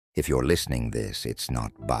If you're listening this, it's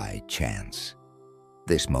not by chance.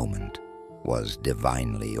 This moment was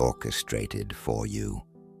divinely orchestrated for you.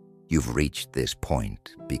 You've reached this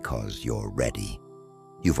point because you're ready.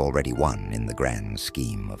 You've already won in the grand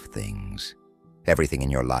scheme of things. Everything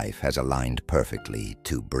in your life has aligned perfectly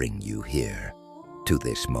to bring you here, to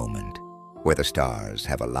this moment, where the stars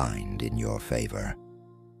have aligned in your favor.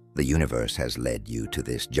 The universe has led you to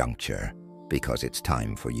this juncture because it's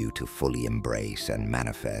time for you to fully embrace and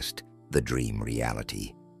manifest the dream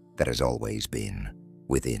reality that has always been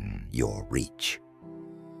within your reach.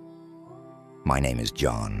 My name is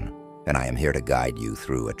John, and I am here to guide you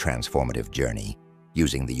through a transformative journey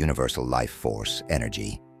using the universal life force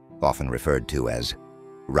energy, often referred to as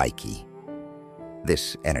Reiki.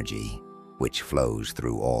 This energy, which flows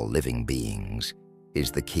through all living beings,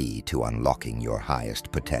 is the key to unlocking your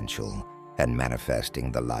highest potential and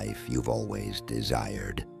manifesting the life you've always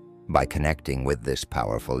desired. By connecting with this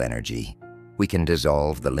powerful energy, we can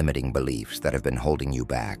dissolve the limiting beliefs that have been holding you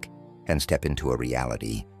back and step into a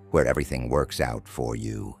reality where everything works out for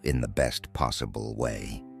you in the best possible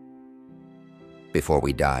way. Before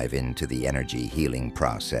we dive into the energy healing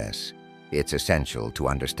process, it's essential to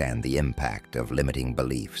understand the impact of limiting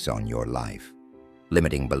beliefs on your life.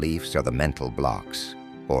 Limiting beliefs are the mental blocks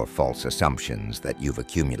or false assumptions that you've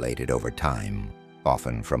accumulated over time,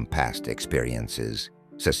 often from past experiences,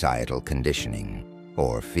 societal conditioning,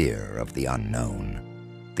 or fear of the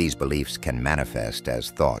unknown. These beliefs can manifest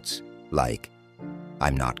as thoughts like,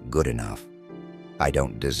 "I'm not good enough," "I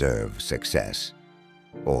don't deserve success,"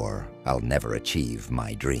 or "I'll never achieve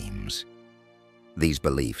my dreams." These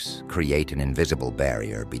beliefs create an invisible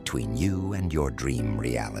barrier between you and your dream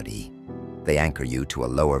reality. They anchor you to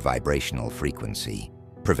a lower vibrational frequency,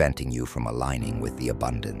 preventing you from aligning with the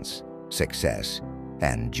abundance, success,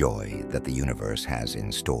 and joy that the universe has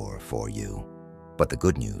in store for you. But the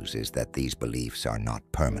good news is that these beliefs are not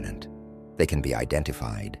permanent. They can be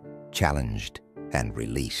identified, challenged, and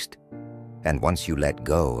released. And once you let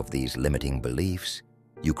go of these limiting beliefs,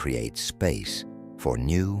 you create space for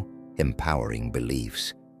new, empowering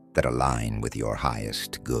beliefs that align with your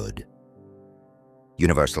highest good.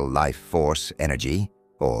 Universal life force energy,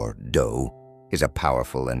 or 𝐸, is a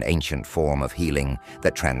powerful and ancient form of healing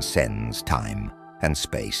that transcends time and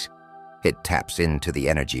space. It taps into the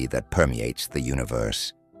energy that permeates the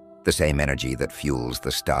universe, the same energy that fuels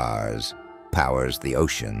the stars, powers the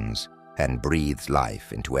oceans, and breathes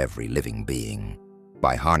life into every living being.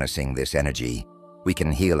 By harnessing this energy, we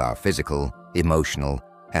can heal our physical, emotional,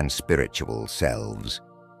 and spiritual selves,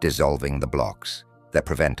 dissolving the blocks that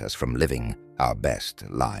prevent us from living our best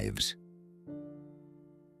lives.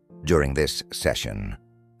 During this session,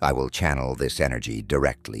 I will channel this energy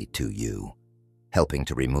directly to you, helping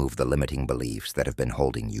to remove the limiting beliefs that have been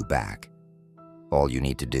holding you back. All you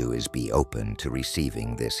need to do is be open to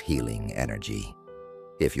receiving this healing energy.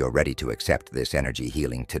 If you're ready to accept this energy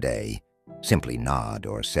healing today, simply nod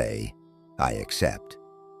or say, "I accept,"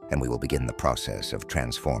 and we will begin the process of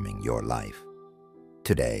transforming your life.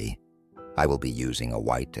 Today, I will be using a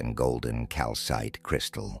white and golden calcite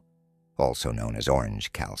crystal, also known as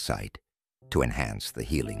orange calcite, to enhance the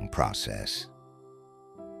healing process.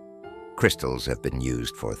 Crystals have been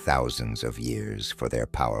used for thousands of years for their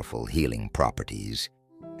powerful healing properties,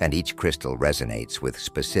 and each crystal resonates with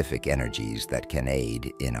specific energies that can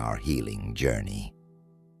aid in our healing journey.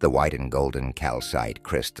 The white and golden calcite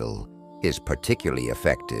crystal is particularly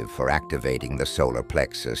effective for activating the solar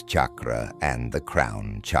plexus chakra and the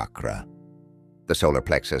crown chakra. The solar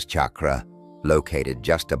plexus chakra, located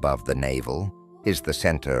just above the navel, is the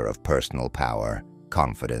center of personal power,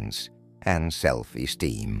 confidence, and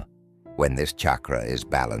self-esteem. When this chakra is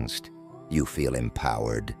balanced, you feel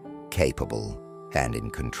empowered, capable, and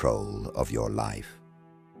in control of your life.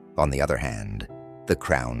 On the other hand, the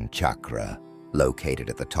crown chakra,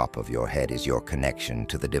 located at the top of your head, is your connection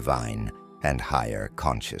to the divine and higher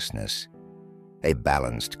consciousness. A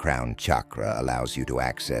balanced crown chakra allows you to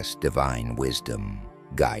access divine wisdom,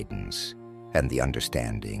 guidance, and the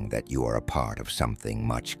understanding that you are a part of something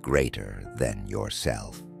much greater than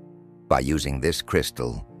yourself. By using this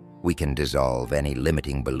crystal, we can dissolve any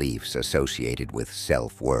limiting beliefs associated with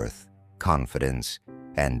self-worth, confidence,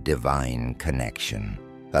 and divine connection,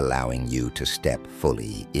 allowing you to step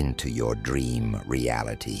fully into your dream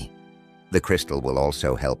reality. The crystal will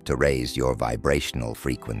also help to raise your vibrational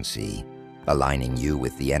frequency, aligning you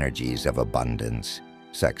with the energies of abundance,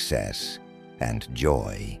 success, and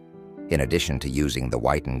joy. In addition to using the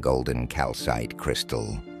white and golden calcite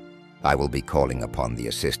crystal, I will be calling upon the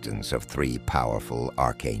assistance of 3 powerful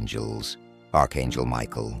archangels, Archangel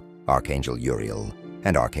Michael, Archangel Uriel,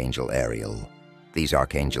 and Archangel Ariel. These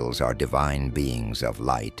archangels are divine beings of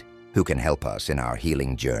light who can help us in our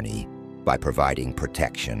healing journey by providing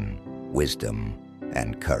protection, wisdom,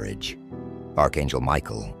 and courage. Archangel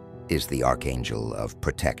Michael is the archangel of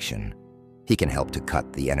protection. He can help to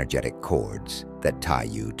cut the energetic cords that tie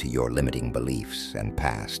you to your limiting beliefs and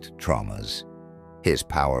past traumas. His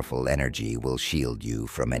powerful energy will shield you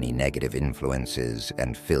from any negative influences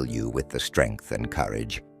and fill you with the strength and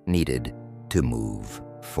courage needed to move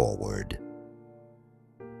forward.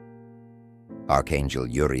 Archangel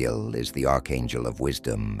Uriel is the archangel of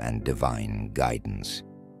wisdom and divine guidance.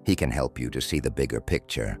 He can help you to see the bigger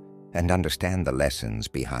picture and understand the lessons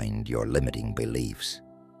behind your limiting beliefs.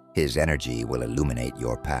 His energy will illuminate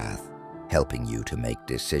your path, helping you to make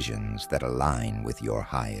decisions that align with your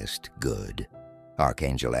highest good.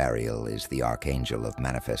 Archangel Ariel is the archangel of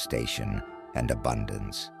manifestation and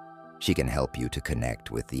abundance. She can help you to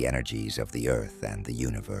connect with the energies of the earth and the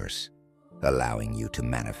universe, allowing you to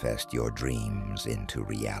manifest your dreams into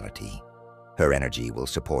reality. Her energy will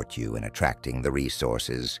support you in attracting the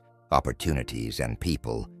resources, opportunities, and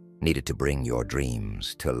people needed to bring your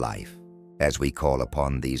dreams to life. As we call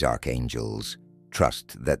upon these archangels,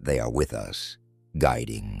 trust that they are with us,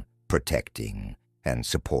 guiding, protecting, and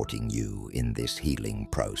supporting you in this healing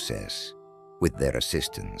process. With their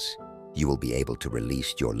assistance, you will be able to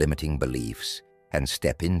release your limiting beliefs and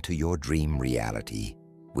step into your dream reality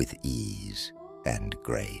with ease and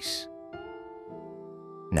grace.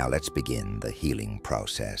 Now let's begin the healing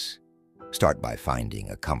process. Start by finding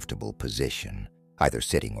a comfortable position, either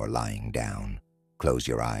sitting or lying down. Close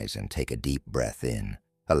your eyes and take a deep breath in,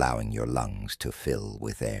 allowing your lungs to fill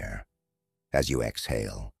with air. As you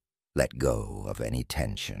exhale, let go of any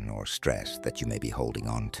tension or stress that you may be holding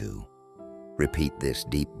on to. Repeat this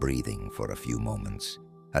deep breathing for a few moments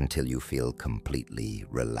until you feel completely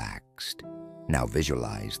relaxed. Now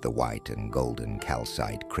visualize the white and golden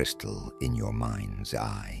calcite crystal in your mind's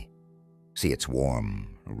eye. See its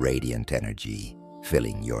warm, radiant energy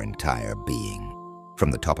filling your entire being,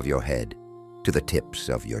 from the top of your head to the tips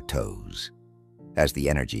of your toes. As the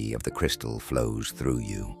energy of the crystal flows through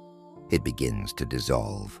you, it begins to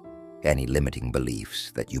dissolve any limiting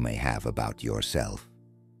beliefs that you may have about yourself.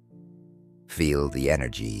 Feel the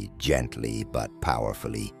energy gently but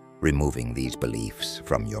powerfully removing these beliefs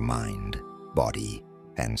from your mind, body,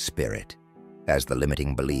 and spirit. As the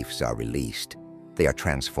limiting beliefs are released, they are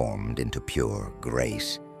transformed into pure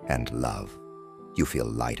grace and love. You feel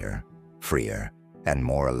lighter, freer, and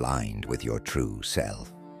more aligned with your true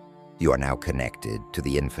self. You are now connected to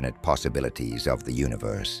the infinite possibilities of the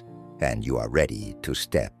universe, and you are ready to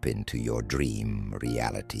step into your dream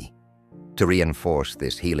reality. To reinforce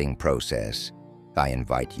this healing process, I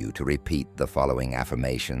invite you to repeat the following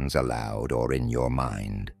affirmations aloud or in your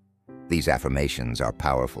mind. These affirmations are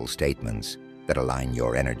powerful statements that align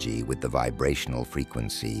your energy with the vibrational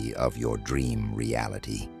frequency of your dream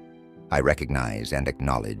reality. I recognize and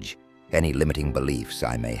acknowledge any limiting beliefs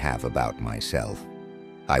I may have about myself.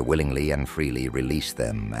 I willingly and freely release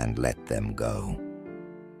them and let them go.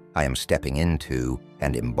 I am stepping into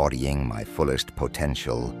and embodying my fullest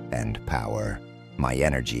potential and power. My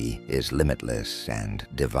energy is limitless and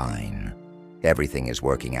divine. Everything is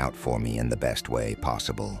working out for me in the best way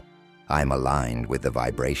possible. I'm aligned with the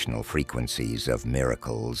vibrational frequencies of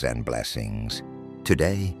miracles and blessings.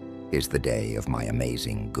 Today is the day of my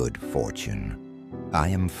amazing good fortune. I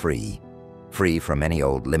am free from any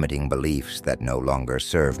old limiting beliefs that no longer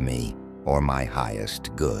serve me or my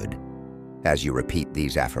highest good. As you repeat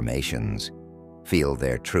these affirmations, feel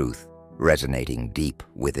their truth resonating deep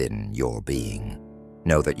within your being.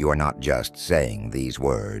 Know that you are not just saying these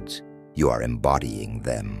words, you are embodying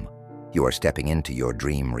them. You are stepping into your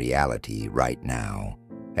dream reality right now,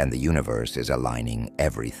 and the universe is aligning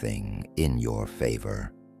everything in your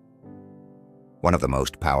favor. One of the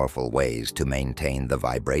most powerful ways to maintain the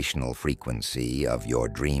vibrational frequency of your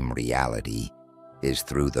dream reality is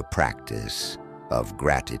through the practice of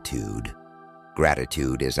gratitude.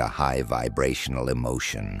 Gratitude is a high vibrational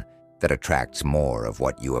emotion that attracts more of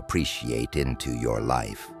what you appreciate into your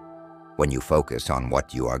life. When you focus on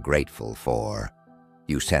what you are grateful for,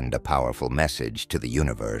 you send a powerful message to the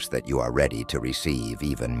universe that you are ready to receive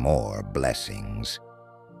even more blessings.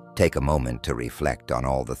 Take a moment to reflect on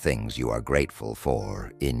all the things you are grateful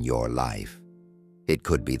for in your life. It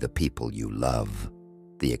could be the people you love,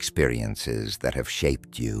 the experiences that have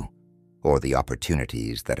shaped you, or the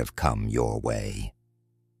opportunities that have come your way.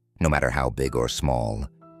 No matter how big or small,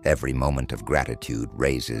 every moment of gratitude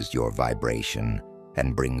raises your vibration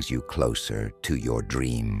and brings you closer to your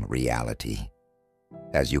dream reality.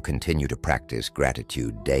 As you continue to practice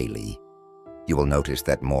gratitude daily, You will notice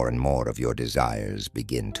that more and more of your desires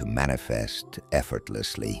begin to manifest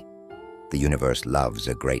effortlessly. The universe loves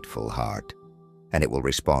a grateful heart, and it will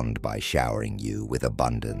respond by showering you with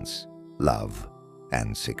abundance, love,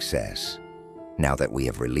 and success. Now that we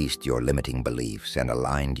have released your limiting beliefs and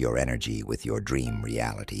aligned your energy with your dream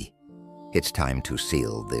reality, it's time to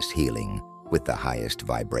seal this healing with the highest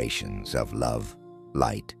vibrations of love,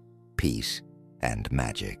 light, peace, and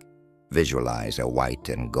magic. Visualize a white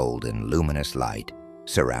and golden luminous light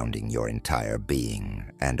surrounding your entire being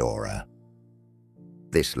and aura.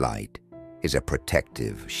 This light is a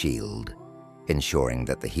protective shield, ensuring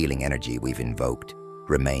that the healing energy we've invoked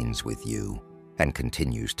remains with you and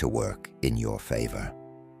continues to work in your favor.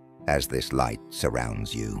 As this light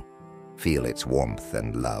surrounds you, feel its warmth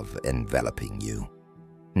and love enveloping you.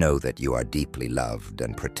 Know that you are deeply loved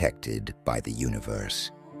and protected by the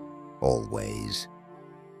universe. Always.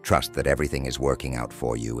 Trust that everything is working out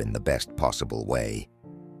for you in the best possible way,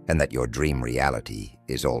 and that your dream reality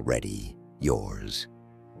is already yours.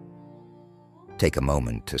 Take a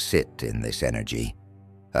moment to sit in this energy,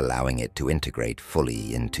 allowing it to integrate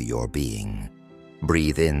fully into your being.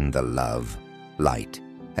 Breathe in the love, light,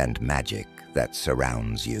 and magic that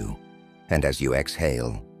surrounds you. And as you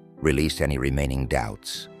exhale, release any remaining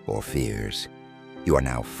doubts or fears. You are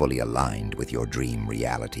now fully aligned with your dream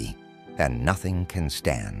reality, and nothing can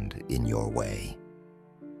stand in your way.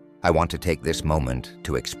 I want to take this moment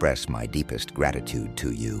to express my deepest gratitude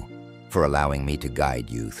to you for allowing me to guide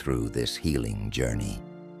you through this healing journey.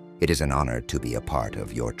 It is an honor to be a part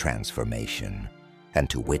of your transformation and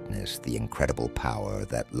to witness the incredible power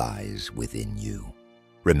that lies within you.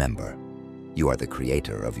 Remember, you are the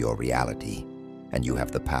creator of your reality, and you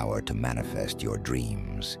have the power to manifest your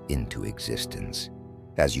dreams into existence.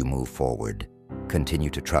 As you move forward, continue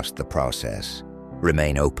to trust the process,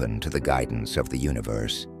 remain open to the guidance of the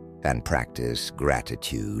universe, and practice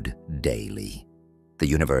gratitude daily. The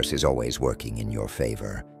universe is always working in your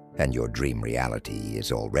favor, and your dream reality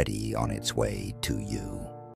is already on its way to you.